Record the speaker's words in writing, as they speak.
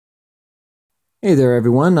Hey there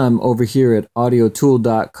everyone, I'm over here at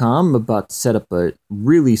Audiotool.com. I'm about to set up a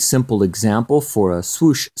really simple example for a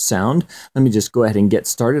swoosh sound. Let me just go ahead and get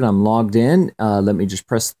started. I'm logged in. Let me just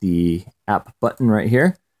press the app button right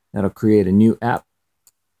here. That'll create a new app.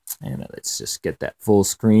 And let's just get that full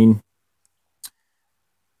screen.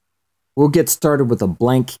 We'll get started with a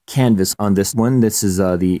blank canvas on this one. This is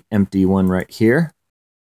the empty one right here.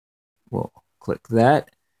 We'll click that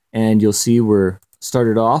and you'll see we're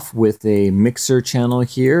started off with a mixer channel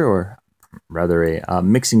here, or rather a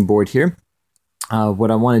mixing board here.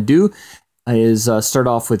 What I want to do is start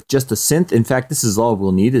off with just a synth. In fact, this is all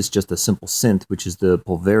we'll need is just a simple synth, which is the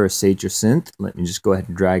Pulverisator synth. Let me just go ahead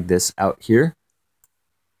and drag this out here.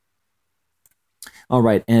 All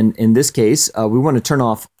right, and in this case, we want to turn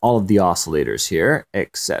off all of the oscillators here,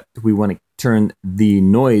 except we want to turn the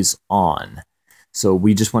noise on. So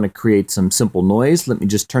we just want to create some simple noise. Let me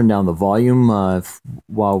just turn down the volume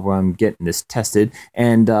while I'm getting this tested.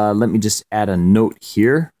 And let me just add a note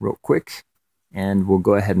here real quick. And we'll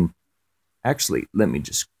go ahead and actually, let me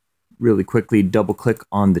just really quickly double click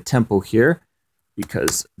on the tempo here,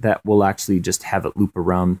 because that will actually just have it loop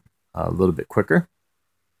around a little bit quicker.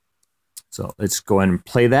 So let's go ahead and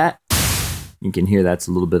play that. You can hear that's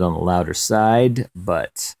a little bit on the louder side,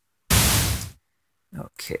 but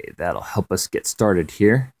okay, that'll help us get started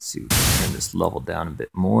here. Let's see if we can turn this level down a bit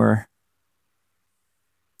more.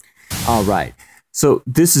 All right, so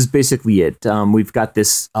this is basically it. We've got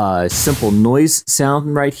this simple noise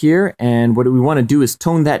sound right here, and what we want to do is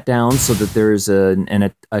tone that down so that there's a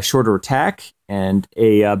shorter attack and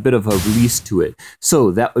a bit of a release to it. So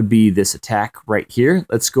that would be this attack right here.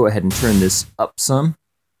 Let's go ahead and turn this up some.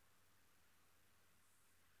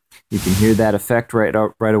 You can hear that effect right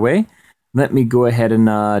away. Let me go ahead and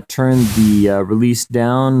turn the release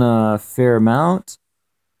down a fair amount.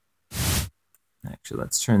 Actually,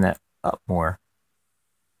 let's turn that up more.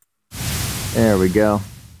 There we go.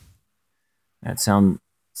 That sounds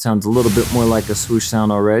a little bit more like a swoosh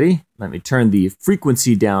sound already. Let me turn the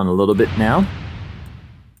frequency down a little bit now.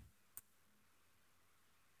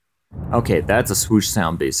 Okay, that's a swoosh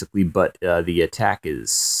sound basically, but the attack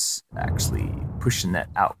is actually pushing that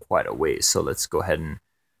out quite a ways. So let's go ahead and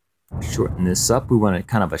shorten this up. We want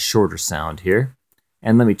kind of a shorter sound here.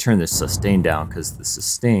 And let me turn the sustain down, because the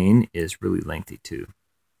sustain is really lengthy too.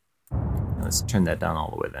 Now let's turn that down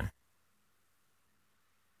all the way then.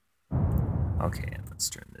 Okay, and let's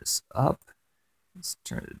turn this up. Let's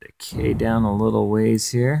turn the decay down a little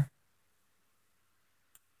ways here.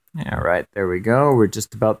 All right, there we go. We're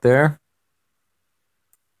just about there.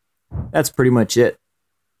 That's pretty much it.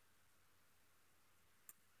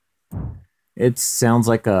 It sounds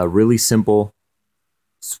like a really simple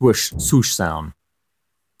swoosh sound.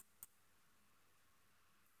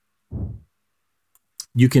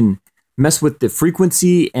 You can mess with the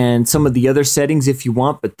frequency and some of the other settings if you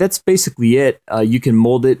want, but that's basically it. You can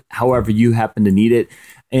mold it however you happen to need it.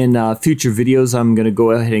 In future videos, I'm going to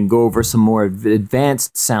go ahead and go over some more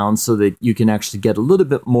advanced sounds so that you can actually get a little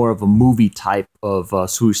bit more of a movie type of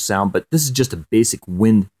swoosh sound, but this is just a basic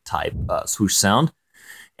wind type swoosh sound.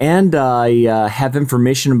 And I have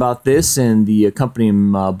information about this in the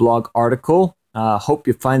accompanying blog article. Hope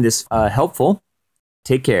you find this helpful.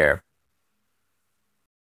 Take care.